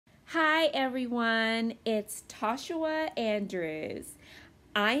Hi everyone, it's Toshawa Andrews.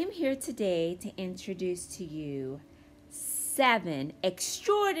 I am here today to introduce to you 7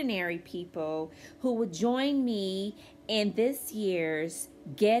 extraordinary people who will join me in this year's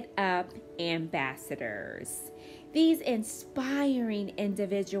Get Up Ambassadors. These inspiring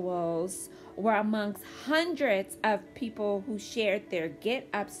individuals were amongst hundreds of people who shared their Get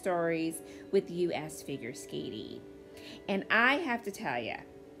Up stories with U.S. figure skating. And I have to tell you,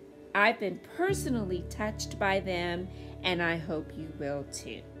 I've been personally touched by them, and I hope you will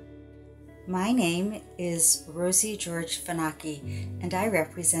too. My name is Rosie George Finocchi, and I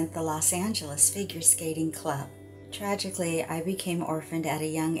represent the Los Angeles Figure Skating Club. Tragically, I became orphaned at a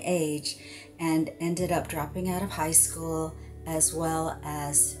young age and ended up dropping out of high school as well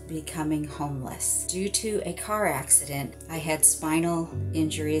as becoming homeless. Due to a car accident, I had spinal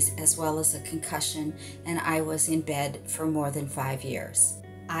injuries as well as a concussion, and I was in bed for more than 5 years.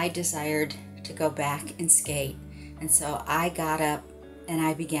 I desired to go back and skate, and so I got up and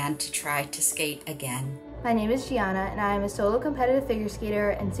I began to try to skate again. My name is Gianna, and I am a solo competitive figure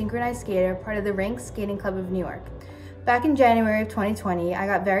skater and synchronized skater, part of the Rink Skating Club of New York. Back in January of 2020, I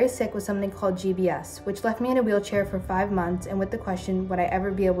got very sick with something called GBS, which left me in a wheelchair for 5 months and with the question, would I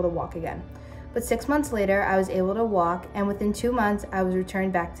ever be able to walk again? But 6 months later, I was able to walk, and within 2 months, I was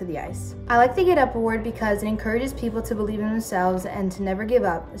returned back to the ice. I like the Get Up Award because it encourages people to believe in themselves and to never give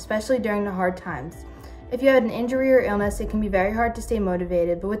up, especially during the hard times. If you have an injury or illness, it can be very hard to stay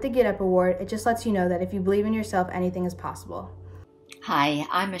motivated, but with the Get Up Award, it just lets you know that if you believe in yourself, anything is possible. Hi,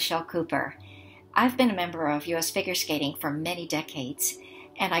 I'm Michele Cooper. I've been a member of U.S. Figure Skating for many decades,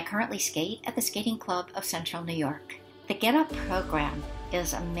 and I currently skate at the Skating Club of Central New York. The Get Up program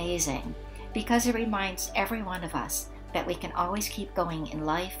is amazing because it reminds every one of us that we can always keep going in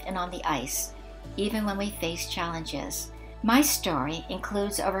life and on the ice, even when we face challenges. My story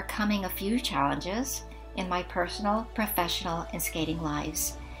includes overcoming a few challenges in my personal, professional, and skating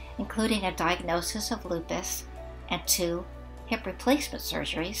lives, including a diagnosis of lupus and 2 hip replacement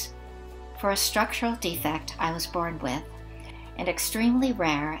surgeries for a structural defect I was born with. An extremely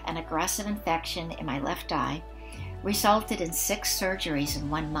rare and aggressive infection in my left eye resulted in 6 surgeries in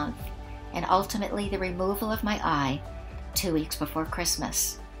 1 month, and ultimately the removal of my eye 2 weeks before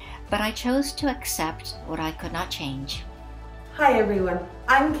Christmas. But I chose to accept what I could not change. Hi everyone,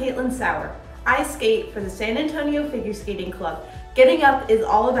 I'm Kaitlin Sauer. I skate for the San Antonio Figure Skating Club. Getting Up is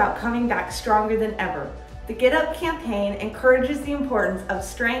all about coming back stronger than ever. The Get Up campaign encourages the importance of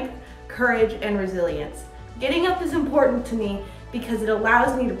strength, courage, and resilience. Getting up is important to me because it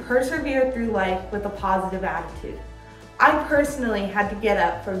allows me to persevere through life with a positive attitude. I personally had to get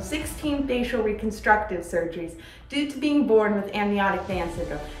up from 16 facial reconstructive surgeries due to being born with amniotic band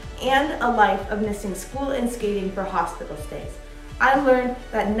syndrome and a life of missing school and skating for hospital stays. I learned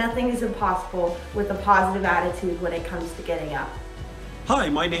that nothing is impossible with a positive attitude when it comes to getting up. Hi,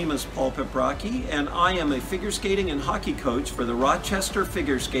 my name is Paprocki, and I am a figure skating and hockey coach for the Rochester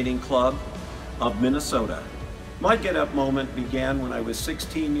Figure Skating Club of Minnesota. My get-up moment began when I was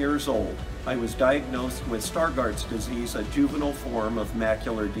 16 years old. I was diagnosed with Stargardt's disease, a juvenile form of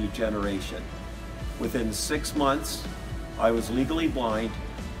macular degeneration. Within 6 months, I was legally blind,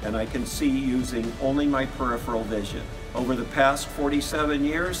 and I can see using only my peripheral vision. Over the past 47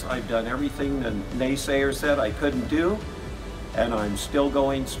 years, I've done everything the naysayer said I couldn't do, and I'm still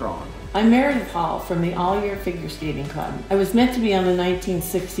going strong. I'm Meredith Hall from the All-Year Figure Skating Club. I was meant to be on the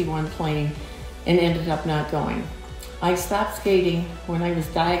 1961 plane and ended up not going. I stopped skating when I was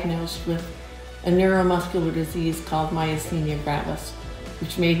diagnosed with a neuromuscular disease called myasthenia gravis,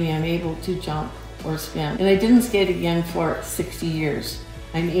 which made me unable to jump or spin. And I didn't skate again for 60 years.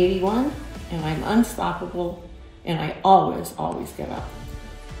 I'm 81 and I'm unstoppable, and I always get up.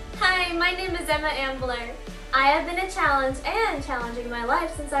 Hi, my name is Ambler. I have been a challenge and challenging my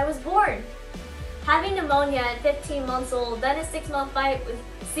life since I was born. Having pneumonia at 15 months old, then a 6-month fight with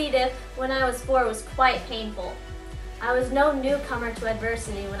C. diff when I was 4 was quite painful. I was no newcomer to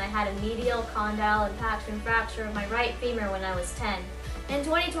adversity when I had a medial condyle and patron fracture of my right femur when I was 10. In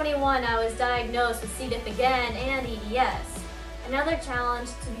 2021, I was diagnosed with C. diff again and EDS. Another challenge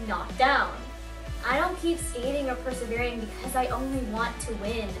to be knocked down. I don't keep skating or persevering because I only want to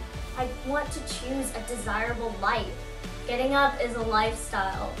win. I want to choose a desirable life. Getting up is a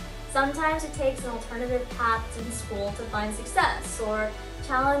lifestyle. Sometimes it takes an alternative path in school to find success, or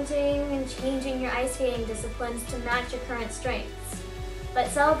challenging and changing your ice skating disciplines to match your current strengths. But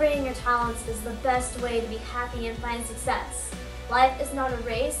celebrating your talents is the best way to be happy and find success. Life is not a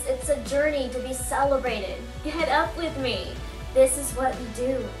race, it's a journey to be celebrated. Get up with me. This is what we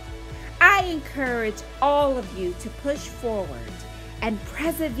do. I encourage all of you to push forward and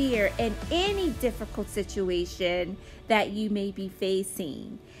persevere in any difficult situation that you may be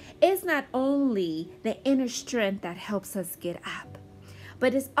facing. It's not only the inner strength that helps us get up,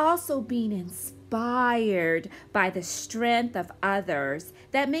 but it's also being inspired by the strength of others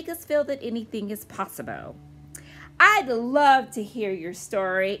that make us feel that anything is possible. I'd love to hear your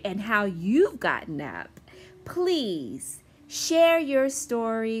story and how you've gotten up. Please share your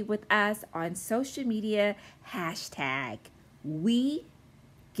story with us on social media, #WeGetUp.